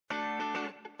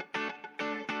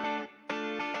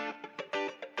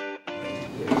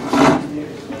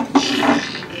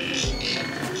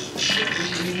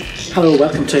Hello,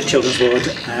 welcome to Children's Ward.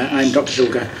 I'm Dr.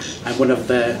 Shulga. I'm one of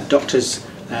the doctors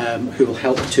who will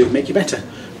help to make you better.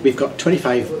 We've got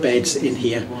 25 beds in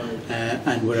here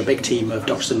and we're a big team of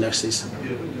doctors and nurses.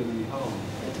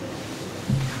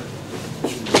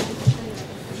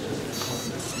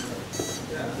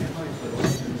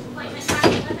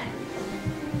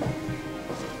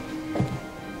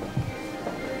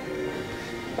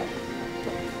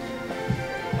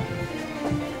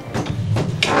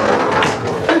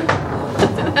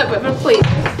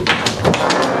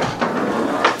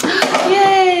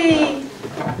 Yay!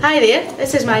 Hi there,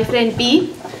 this is my friend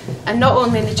Bea, and not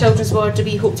only in the Children's Ward do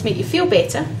we hope to make you feel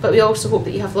better, but we also hope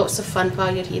that you have lots of fun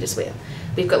while you're here as well.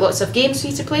 We've got lots of games for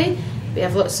you to play, we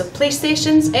have lots of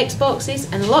PlayStations,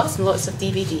 Xboxes and lots of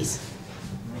DVDs.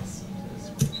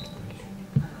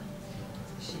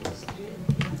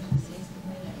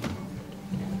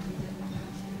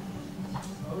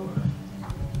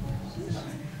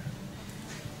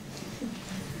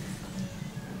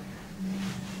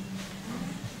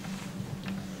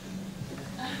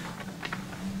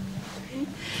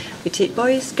 We take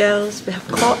boys, girls, we have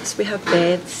cots, we have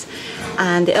beds,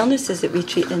 and the illnesses that we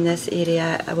treat in this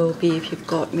area will be if you've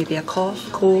got maybe a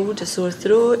cough, cold, a sore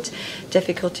throat,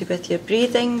 difficulty with your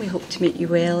breathing, we hope to make you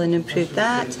well and improve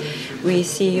that. We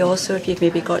see also if you've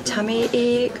maybe got tummy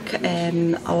ache,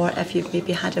 or if you've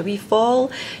maybe had a wee fall,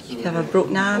 if you have a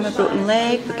broken arm, a broken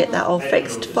leg, we'll get that all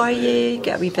fixed for you,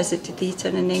 get a wee visit to theatre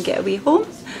and then get a wee home.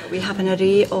 We have an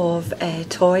array of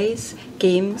toys,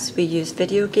 games, we use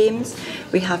video games,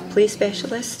 we have play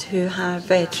specialists who have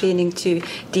training to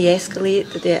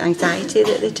de-escalate the anxiety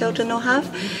that the children will have,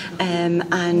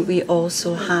 and we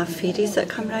also have fairies that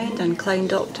come round and clown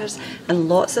doctors and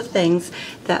lots of things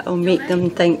that will make them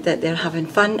think that they're having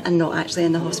fun and not actually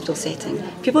in the hospital setting.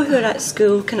 People who are at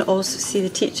school can also see the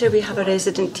teacher. We have a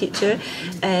resident teacher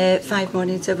 5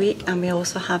 mornings a week, and we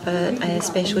also have a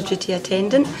special duty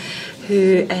attendant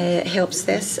who helps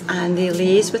this, and they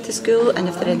liaise with the school, and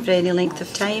if they're in for any length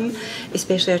of time,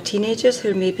 especially our teenagers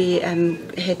who may be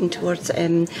heading towards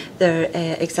their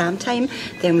exam time,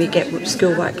 then we get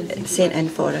schoolwork sent in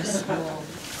for us.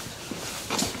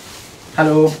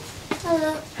 Hello.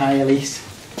 Hello. Hi Elise.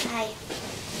 Hi.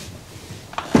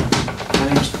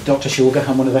 My name's Dr. Shulga.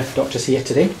 I'm one of the doctors here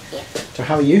today. Yeah. So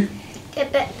how are you? A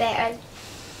bit better.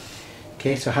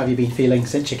 Okay, so how have you been feeling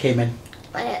since you came in?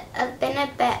 Well, I've been a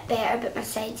bit better, but my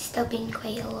side's still been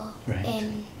quite a lot. Right.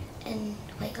 In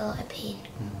like a lot of pain.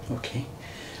 Okay.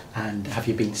 And have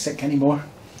you been sick anymore?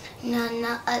 No,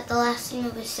 not the last time I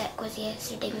was sick was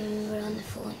yesterday when we were on the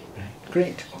phone. Right.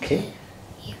 Great. Okay.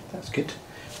 Yeah. That's good.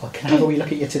 Well, can I have a wee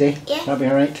look at you today? Yeah. That'll be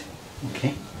all right.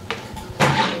 Okay.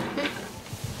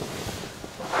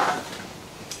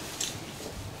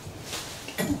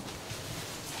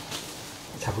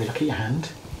 Let's have a wee look at your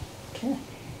hand. Okay.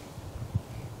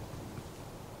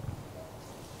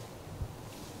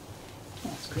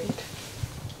 That's great.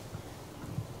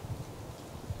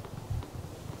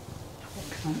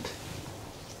 Excellent.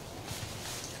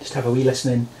 Just have a wee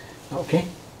listening. Okay.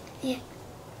 Yeah.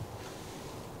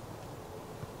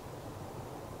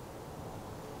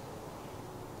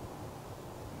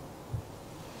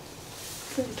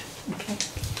 Good. Okay.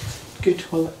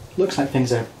 Good. Well, it looks like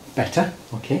things are better.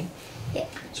 Okay. Yeah.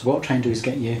 So what I'll try and do is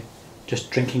get you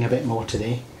just drinking a bit more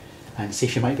today, and see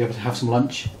if you might be able to have some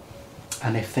lunch.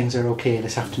 And if things are okay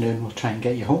this afternoon, we'll try and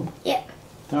get you home. Yeah.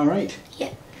 Is that all right?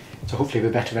 Yeah. So hopefully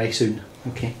we're better very soon.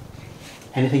 Okay.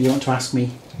 Anything you want to ask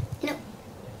me? No.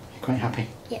 You're quite happy?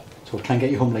 Yeah. So we'll try and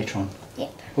get you home later on. Yeah.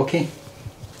 Okay.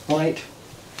 All right.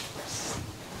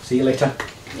 See you later.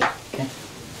 Yeah. Okay.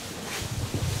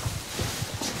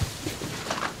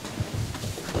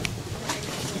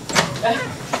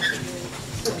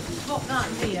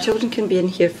 Children can be in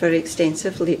here for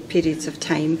extensive periods of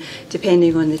time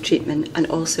depending on the treatment, and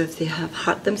also if they have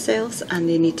hurt themselves and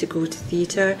they need to go to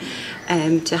theatre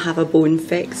to have a bone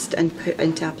fixed and put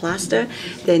into a plaster,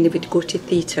 then they would go to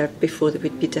theatre before they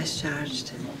would be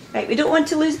discharged. Right, we don't want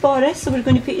to lose Boris, so we're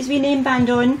going to put his wee name band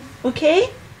on,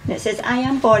 okay? And it says, I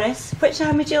am Boris. Which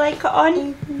arm would you like it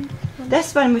on?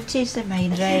 This one, we've changed their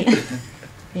mind, right?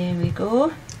 There we go.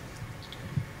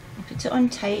 We'll put it on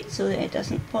tight so that it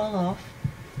doesn't fall off.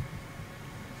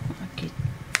 What a good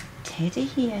teddy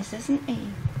he is, isn't he?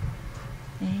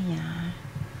 There you are.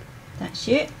 That's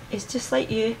you. It's just like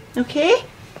you. Okay?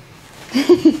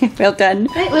 Well done.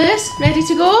 Right, Lewis, ready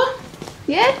to go?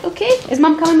 Yeah, okay. Is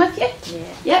Mum coming with you?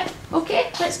 Yeah. Yep,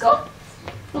 okay, let's go.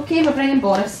 Okay, we're bringing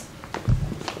Boris.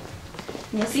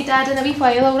 You'll see Dad in a wee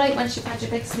while, alright, once you've had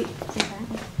your big sleep.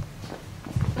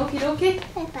 Okay, okay.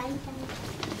 Bye bye.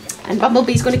 And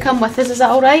Bumblebee's going to come with us, is that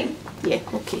alright? Yeah,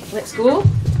 okay, let's go.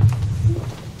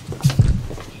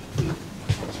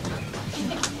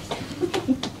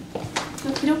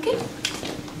 Okay, okay.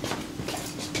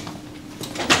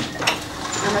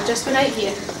 And I've just been out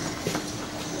here.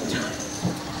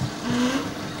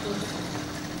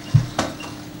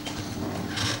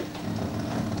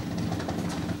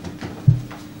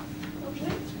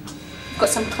 Got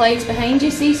some clouds behind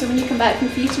you, see, so when you come back from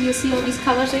theatre you'll see all these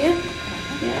colours here.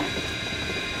 Yeah.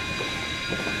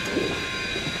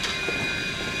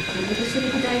 And we're just going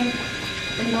to go down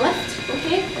in the lift,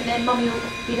 okay? And then Mummy will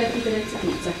be ready to go into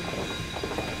theatre.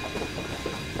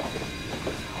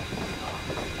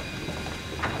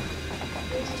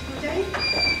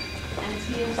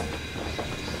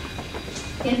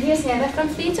 And here's Heather from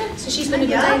theatre, so she's going to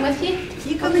go down with you.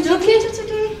 You coming to theatre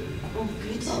today? Oh,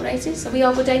 good. Alrighty, so we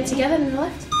all go down together in the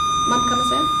lift. Mum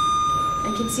comes in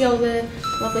and can see all the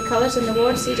lovely colours in the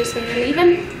ward, see just when you're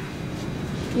leaving.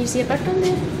 Can you see a bird on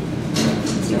there?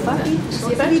 See a birdie.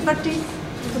 See a bird? Three birdies.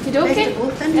 Okay, okay.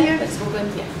 Let's go in here. Let's go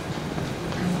in here.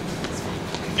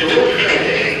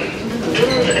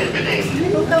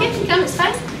 Okay, come, it's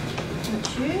fine. Thank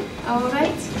you.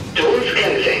 Alright. Doors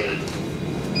closing.